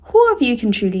of you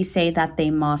can truly say that they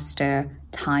master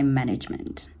time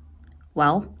management?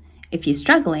 Well, if you're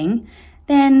struggling,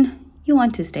 then you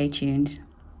want to stay tuned.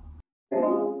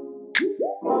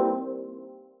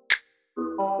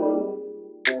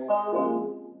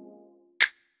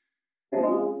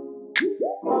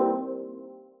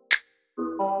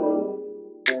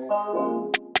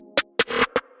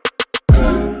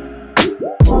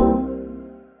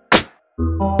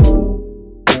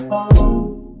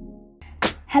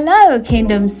 Hello,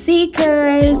 Kingdom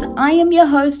Seekers. I am your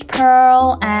host,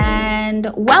 Pearl,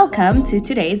 and welcome to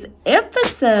today's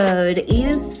episode. It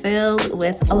is filled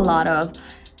with a lot of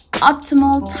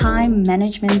optimal time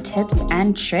management tips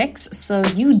and tricks, so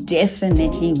you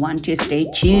definitely want to stay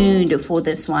tuned for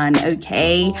this one,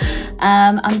 okay?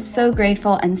 I'm so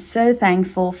grateful and so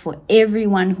thankful for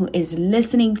everyone who is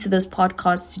listening to this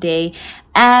podcast today,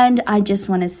 and I just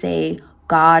want to say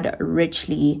God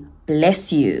richly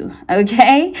bless you,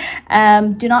 okay?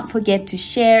 Do not forget to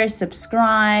share,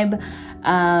 subscribe,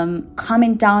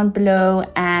 comment down below,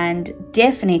 and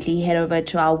definitely head over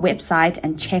to our website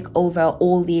and check over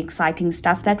all the exciting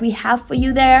stuff that we have for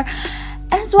you there,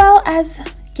 as well as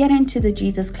get into the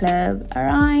Jesus Club, all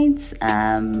right?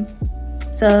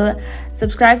 So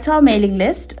subscribe to our mailing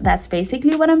list. That's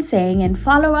basically what I'm saying. And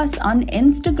follow us on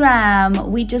Instagram.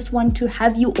 We just want to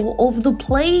have you all over the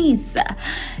place.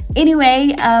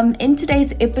 Anyway, in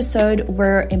today's episode,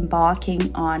 we're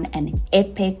embarking on an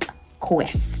epic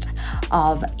quest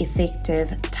of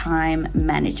effective time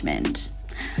management.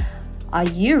 Are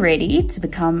you ready to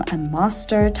become a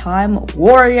master time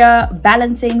warrior,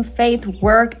 balancing faith,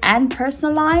 work, and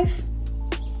personal life?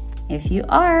 If you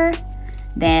are,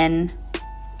 then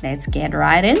let's get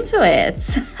right into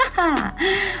it.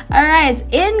 All right.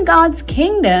 In God's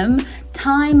kingdom,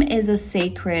 time is a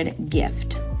sacred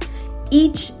gift.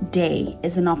 Each day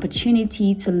is an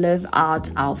opportunity to live out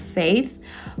our faith,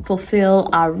 fulfill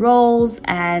our roles,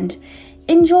 and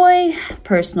enjoy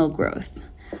personal growth,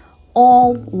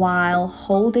 all while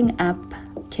holding up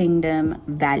kingdom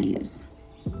values.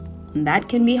 And that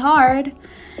can be hard.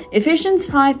 Ephesians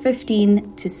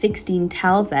 5:15-16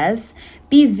 tells us,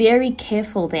 "Be very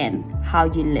careful then how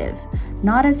you live,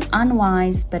 not as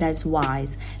unwise but as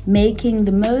wise, making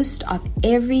the most of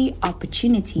every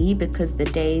opportunity because the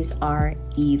days are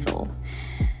evil."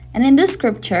 And in this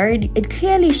scripture, it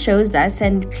clearly shows us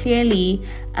and clearly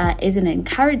is an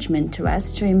encouragement to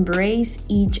us to embrace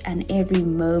each and every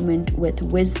moment with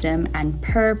wisdom and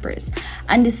purpose,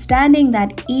 understanding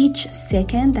that each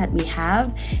second that we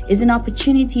have is an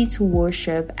opportunity to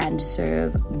worship and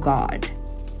serve God.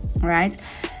 All right?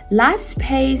 Life's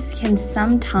pace can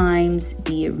sometimes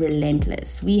be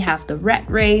relentless. We have the rat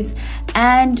race,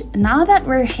 and now that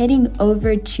we're heading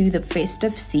over to the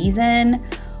festive season,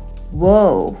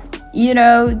 whoa,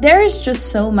 there's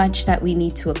just so much that we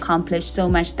need to accomplish, so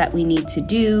much that we need to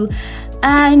do.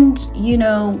 And,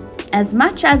 as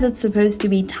much as it's supposed to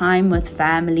be time with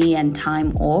family and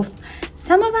time off,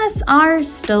 some of us are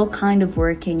still kind of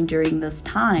working during this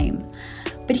time.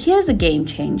 But here's a game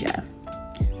changer.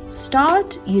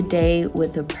 Start your day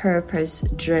with a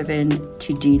purpose-driven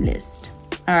to-do list.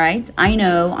 All right, I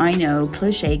know,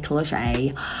 cliche.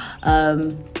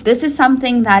 This is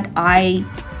something that I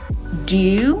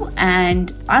do,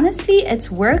 and honestly,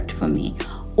 it's worked for me.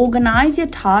 Organize your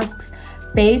tasks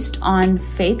based on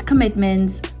faith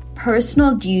commitments,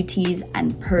 personal duties,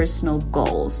 and personal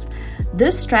goals.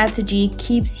 This strategy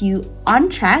keeps you on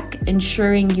track,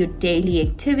 ensuring your daily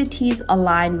activities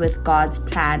align with God's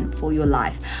plan for your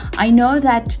life. I know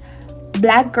that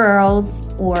Black girls,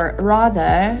 or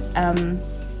rather,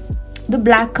 the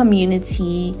Black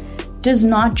community, does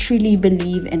not truly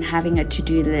believe in having a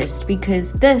to-do list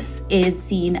because this is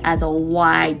seen as a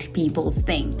white people's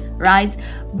thing, right?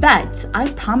 But I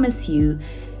promise you,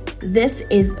 this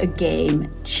is a game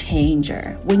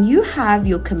changer. When you have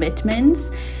your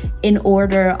commitments in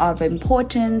order of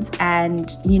importance and,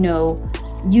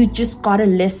 you just got a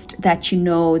list that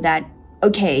that,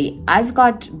 okay, I've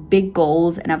got big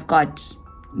goals and I've got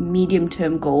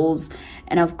medium-term goals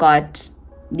and I've got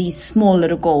these small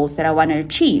little goals that I want to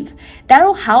achieve.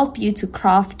 That'll help you to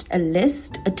craft a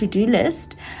to-do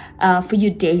list for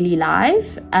your daily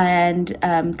life and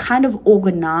kind of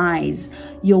organize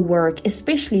your work,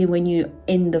 especially when you're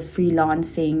in the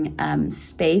freelancing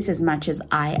space as much as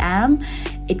I am.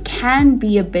 It can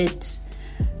be a bit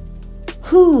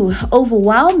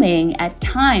overwhelming at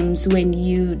times when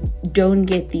you don't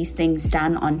get these things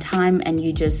done on time and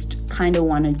you just kind of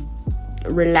want to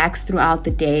relax throughout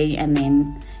the day and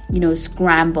then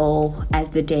scramble as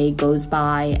the day goes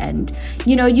by, and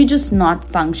you're just not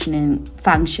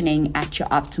functioning at your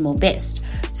optimal best.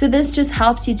 So this just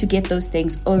helps you to get those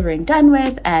things over and done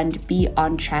with and be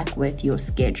on track with your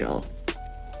schedule.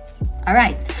 All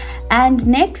right, and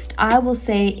next I will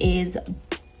say is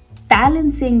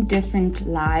balancing different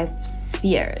life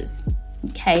spheres.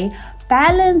 Okay,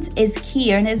 balance is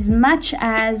key, and as much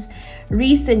as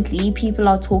recently people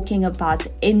are talking about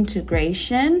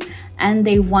integration and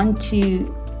they want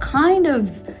to kind of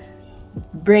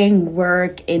bring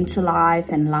work into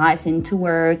life and life into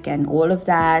work and all of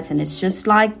that, and it's just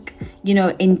like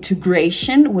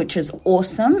integration, which is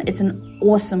awesome. It's an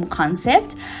awesome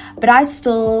concept, but I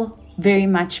still very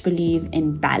much believe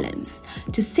in balance,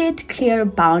 to set clear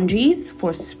boundaries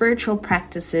for spiritual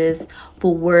practices,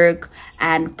 for work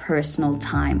and personal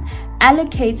time.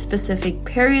 Allocate specific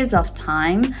periods of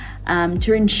time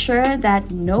to ensure that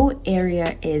no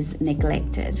area is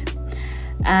neglected.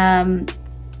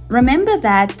 Remember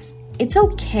that it's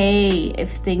okay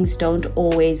if things don't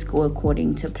always go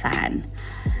according to plan.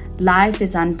 Life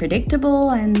is unpredictable,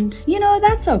 and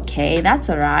that's okay, that's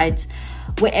all right.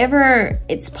 Wherever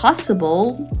it's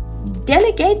possible,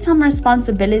 delegate some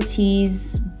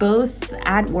responsibilities, both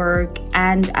at work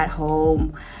and at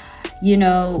home. It's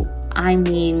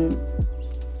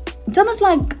almost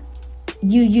like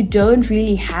you don't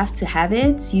really have to have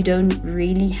it. You don't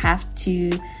really have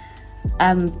to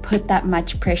put that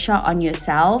much pressure on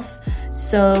yourself.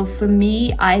 So for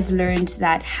me, I've learned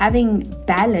that having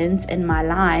balance in my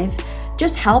life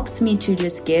just helps me to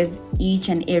just give each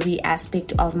and every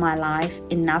aspect of my life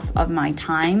enough of my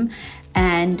time,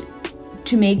 and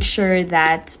to make sure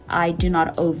that I do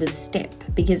not overstep,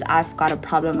 because I've got a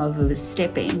problem of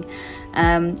overstepping.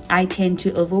 I tend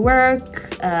to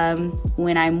overwork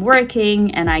when I'm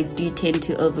working, and I do tend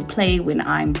to overplay when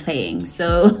I'm playing.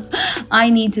 So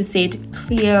I need to set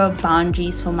clear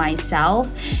boundaries for myself.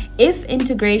 If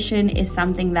integration is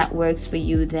something that works for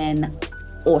you, then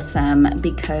awesome,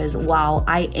 because wow,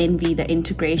 I envy the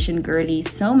integration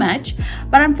girlies so much,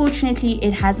 but unfortunately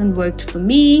it hasn't worked for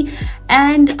me,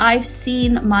 and I've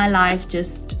seen my life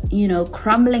just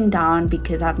crumbling down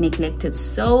because I've neglected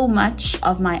so much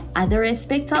of my other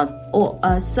aspects of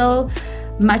so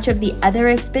much of the other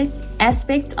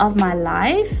aspects of my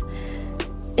life.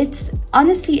 It's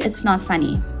not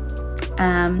funny.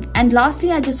 And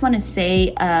lastly, I just want to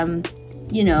say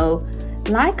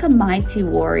like a mighty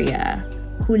warrior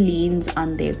who leans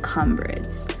on their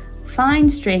comrades,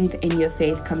 find strength in your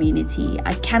faith community.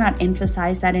 I cannot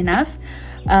emphasize that enough.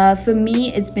 For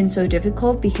me, it's been so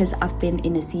difficult because I've been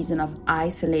in a season of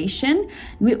isolation.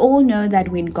 We all know that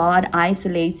when God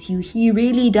isolates you, He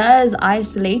really does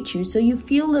isolate you. So you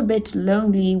feel a bit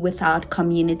lonely without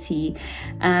community.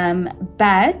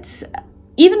 But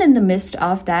even in the midst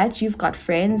of that, you've got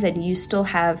friends and you still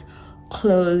have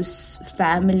close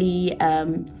family,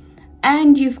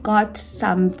 and you've got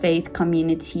some faith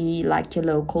community like your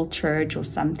local church or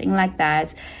something like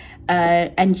that,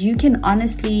 and you can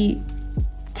honestly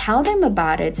tell them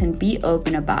about it and be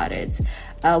open about it.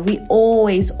 We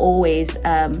always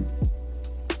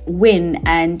win,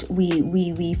 and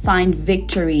we find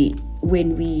victory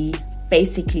when we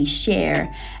basically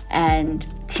share and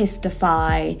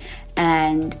testify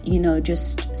and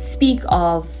just speak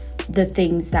of the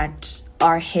things that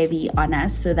are heavy on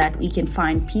us, so that we can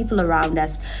find people around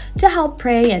us to help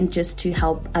pray and just to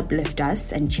help uplift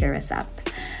us and cheer us up.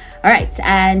 All right,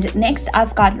 and next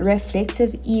I've got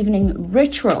reflective evening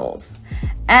rituals.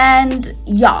 And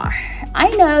yeah, I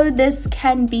know this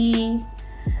can be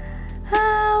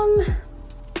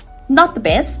not the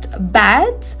best,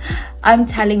 but I'm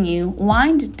telling you,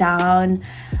 wind down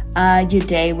your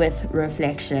day with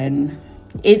reflection.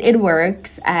 It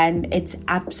works, and it's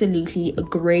absolutely a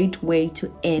great way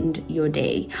to end your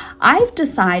day. I've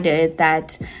decided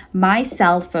that my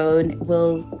cell phone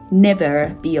will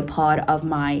never be a part of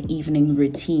my evening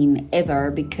routine ever,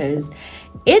 because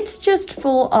it's just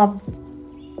full of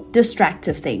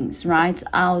distractive things, right?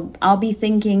 I'll be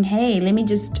thinking, hey, let me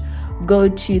just go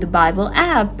to the Bible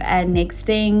app, and next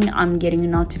thing I'm getting a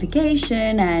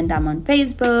notification and I'm on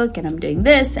Facebook and I'm doing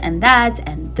this and that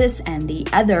and this and the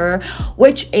other,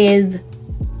 which is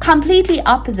completely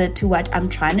opposite to what I'm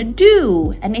trying to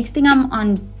do. And next thing I'm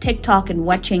on TikTok and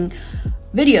watching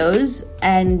videos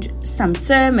and some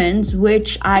sermons,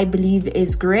 which I believe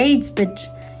is great, but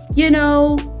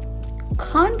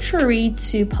contrary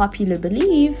to popular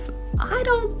belief, I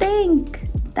don't think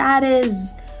that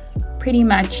is pretty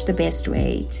much the best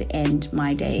way to end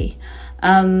my day.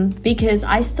 because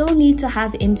I still need to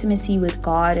have intimacy with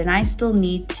God, and I still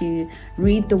need to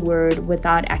read the word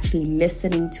without actually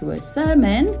listening to a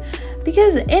sermon.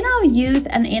 Because in our youth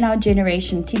and in our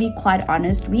generation, to be quite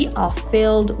honest, we are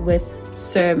filled with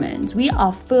sermons. We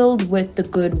are filled with the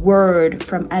good word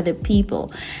from other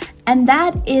people. And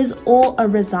that is all a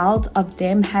result of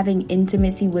them having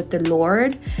intimacy with the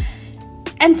Lord.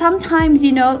 And sometimes,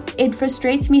 it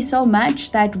frustrates me so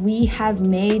much that we have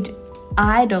made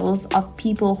idols of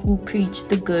people who preach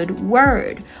the good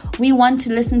word. We want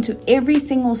to listen to every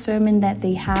single sermon that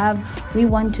they have. We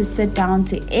want to sit down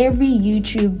to every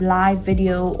YouTube live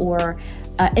video or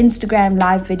Instagram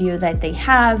live video that they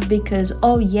have because,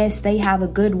 oh yes, they have a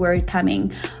good word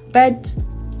coming. But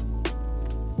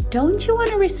don't you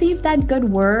want to receive that good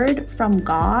word from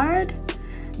God?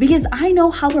 Because I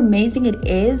know how amazing it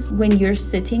is when you're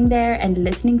sitting there and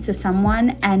listening to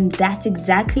someone and that's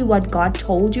exactly what God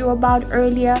told you about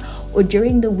earlier or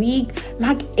during the week.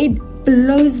 Like, it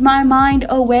blows my mind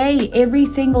away every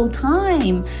single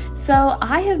time. So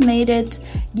I have made it,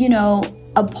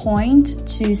 a point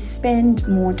to spend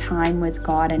more time with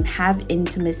God and have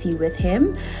intimacy with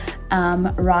Him,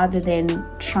 rather than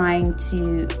trying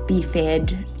to be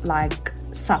fed like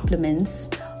supplements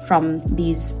from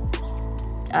these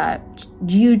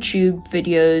YouTube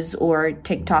videos or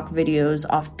TikTok videos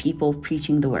of people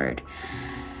preaching the word.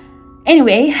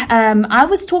 Anyway, I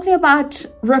was talking about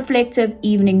reflective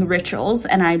evening rituals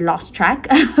and I lost track.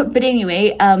 But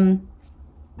anyway,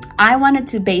 I wanted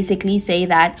to basically say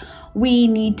that we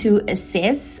need to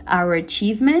assess our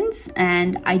achievements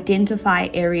and identify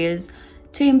areas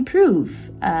to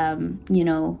improve,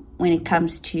 when it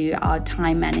comes to our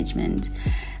time management.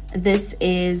 This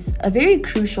is a very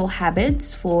crucial habit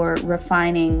for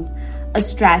refining a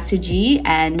strategy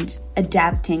and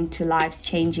adapting to life's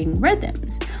changing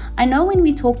rhythms. I know when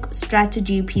we talk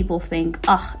strategy, people think,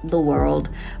 the world.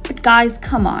 But guys,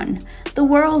 come on. The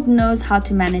world knows how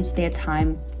to manage their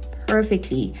time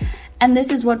perfectly. And this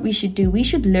is what we should do. We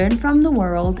should learn from the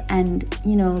world and,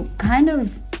 kind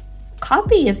of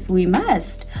copy if we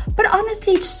must. But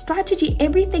honestly, strategy,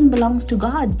 everything belongs to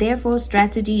God. Therefore,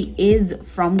 strategy is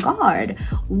from God.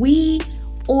 We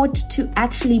ought to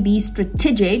actually be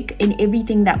strategic in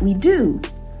everything that we do.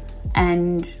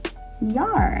 And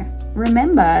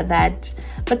remember that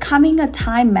becoming a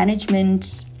time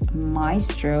management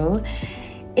maestro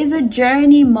is a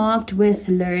journey marked with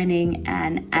learning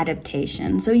and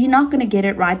adaptation. So you're not going to get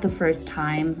it right the first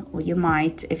time, or you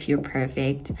might if you're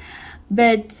perfect.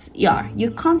 But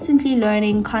you're constantly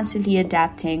learning, constantly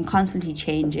adapting, constantly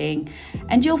changing,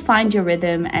 and you'll find your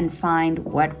rhythm and find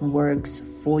what works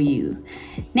for you.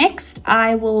 Next,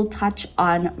 I will touch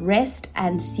on rest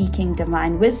and seeking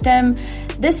divine wisdom.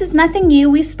 This is nothing new.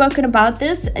 We've spoken about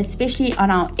this, especially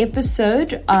on our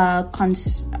episode, our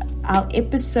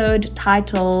episode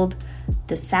titled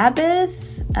The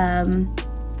Sabbath.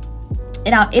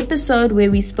 In our episode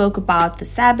where we spoke about the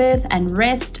Sabbath and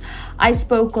rest, I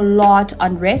spoke a lot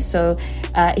on rest. So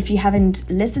if you haven't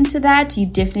listened to that, you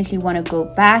definitely want to go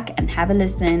back and have a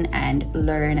listen and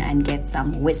learn and get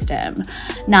some wisdom.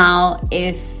 Now,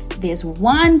 if there's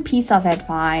one piece of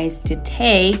advice to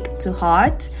take to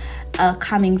heart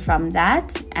coming from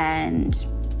that, and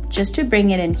just to bring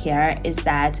it in here, is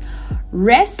that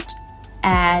rest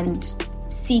and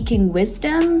seeking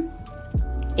wisdom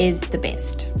is the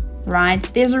best. Right?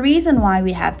 There's a reason why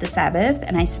we have the Sabbath,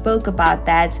 and I spoke about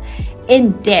that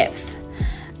in depth.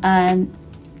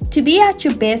 To be at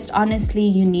your best, honestly,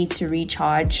 you need to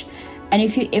recharge. And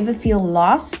if you ever feel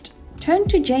lost, turn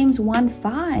to James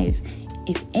 1:5.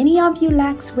 If any of you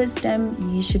lacks wisdom,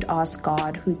 you should ask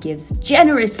God, who gives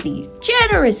generously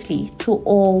to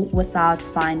all without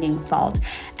finding fault,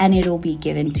 and it'll be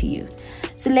given to you.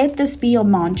 So let this be your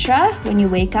mantra when you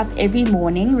wake up every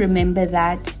morning. Remember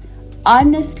that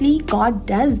honestly, God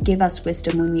does give us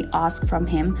wisdom when we ask from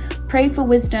Him. Pray for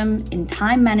wisdom in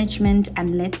time management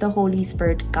and let the Holy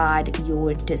Spirit guide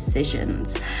your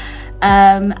decisions.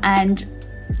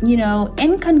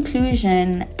 In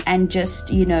conclusion, and just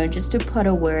to put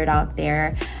a word out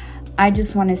there, I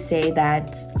just want to say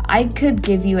that I could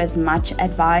give you as much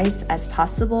advice as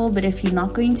possible, but if you're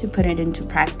not going to put it into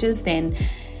practice, then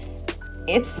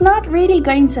it's not really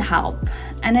going to help.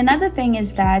 And another thing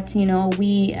is that,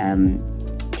 we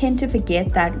tend to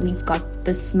forget that we've got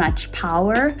this much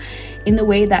power in the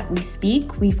way that we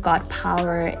speak. We've got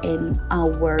power in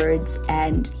our words,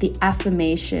 and the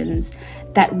affirmations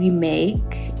that we make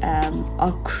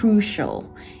are crucial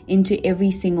into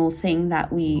every single thing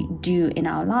that we do in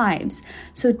our lives.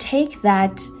 So take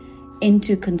that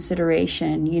into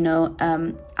consideration.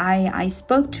 I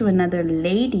spoke to another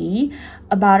lady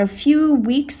about a few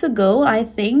weeks ago, I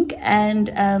think, and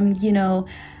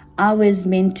I was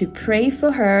meant to pray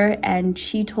for her, and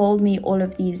she told me all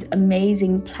of these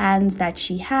amazing plans that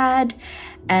she had,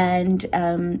 and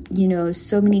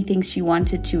so many things she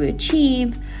wanted to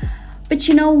achieve. But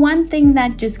one thing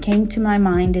that just came to my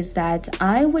mind is that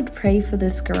I would pray for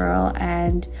this girl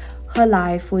and her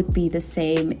life would be the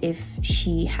same if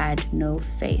she had no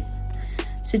faith.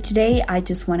 So today I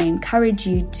just want to encourage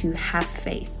you to have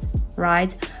faith,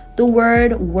 right? The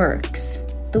word works.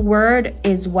 The word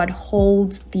is what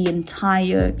holds the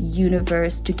entire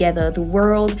universe together. The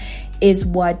world is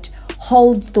what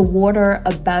holds the water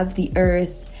above the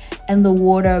earth and the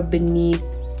water beneath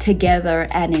together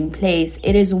and in place.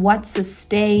 It is what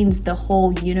sustains the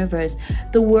whole universe.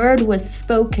 The word was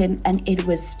spoken and it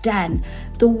was done.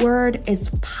 The word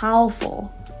is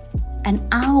powerful, and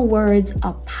our words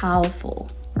are powerful,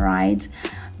 right?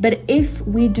 But if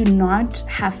we do not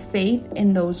have faith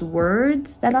in those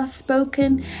words that are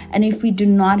spoken, and if we do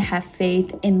not have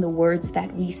faith in the words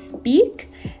that we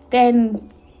speak,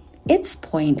 then it's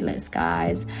pointless,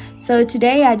 guys. So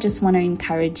today I just want to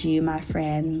encourage you, my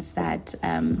friends, that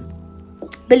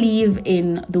believe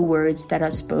in the words that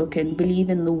are spoken,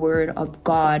 believe in the word of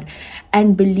God,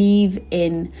 and believe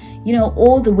in,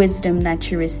 all the wisdom that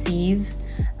you receive.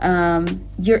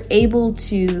 You're able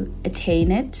to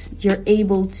attain it. You're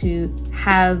able to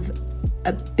have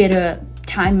a better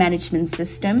time management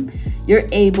system. You're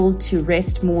able to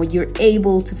rest more. You're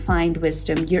able to find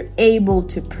wisdom. You're able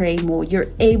to pray more. You're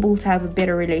able to have a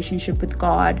better relationship with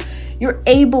God. You're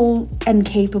able and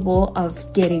capable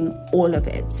of getting all of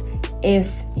it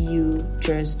if you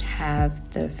just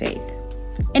have the faith.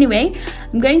 Anyway,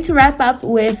 I'm going to wrap up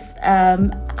with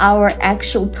our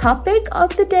actual topic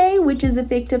of the day, which is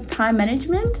effective time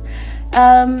management.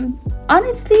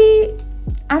 Honestly,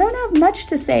 I don't have much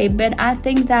to say, but I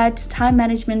think that time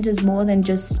management is more than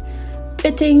just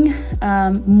fitting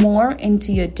more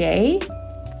into your day.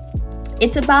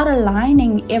 It's about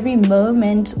aligning every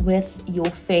moment with your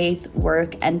faith,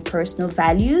 work, and personal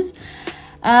values.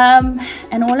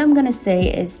 And all I'm going to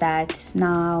say is that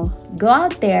now go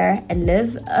out there and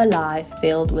live a life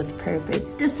filled with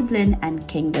purpose, discipline, and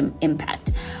kingdom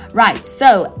impact. Right.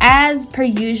 So as per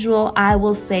usual, I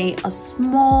will say a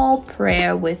small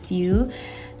prayer with you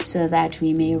so that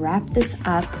we may wrap this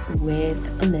up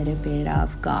with a little bit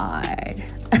of God.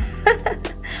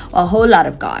 A whole lot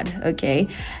of God. Okay.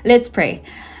 Let's pray.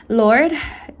 Lord,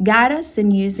 guide us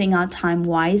in using our time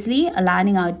wisely,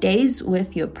 aligning our days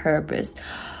with your purpose.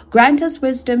 Grant us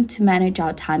wisdom to manage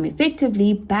our time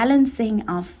effectively, balancing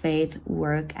our faith,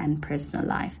 work, and personal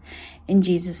life. In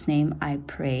Jesus' name I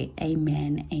pray.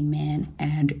 Amen, amen,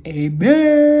 and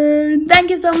amen. Thank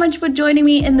you so much for joining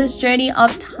me in this journey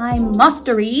of time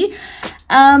mastery.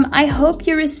 I hope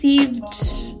you received,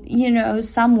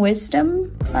 some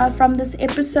wisdom from this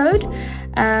episode.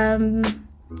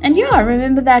 And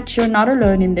remember that you're not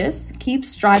alone in this. Keep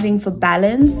striving for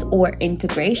balance or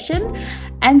integration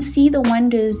and see the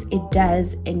wonders it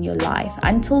does in your life.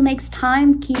 Until next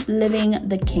time, keep living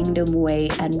the kingdom way.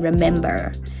 And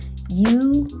remember,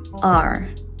 you are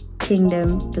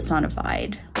kingdom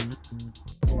personified.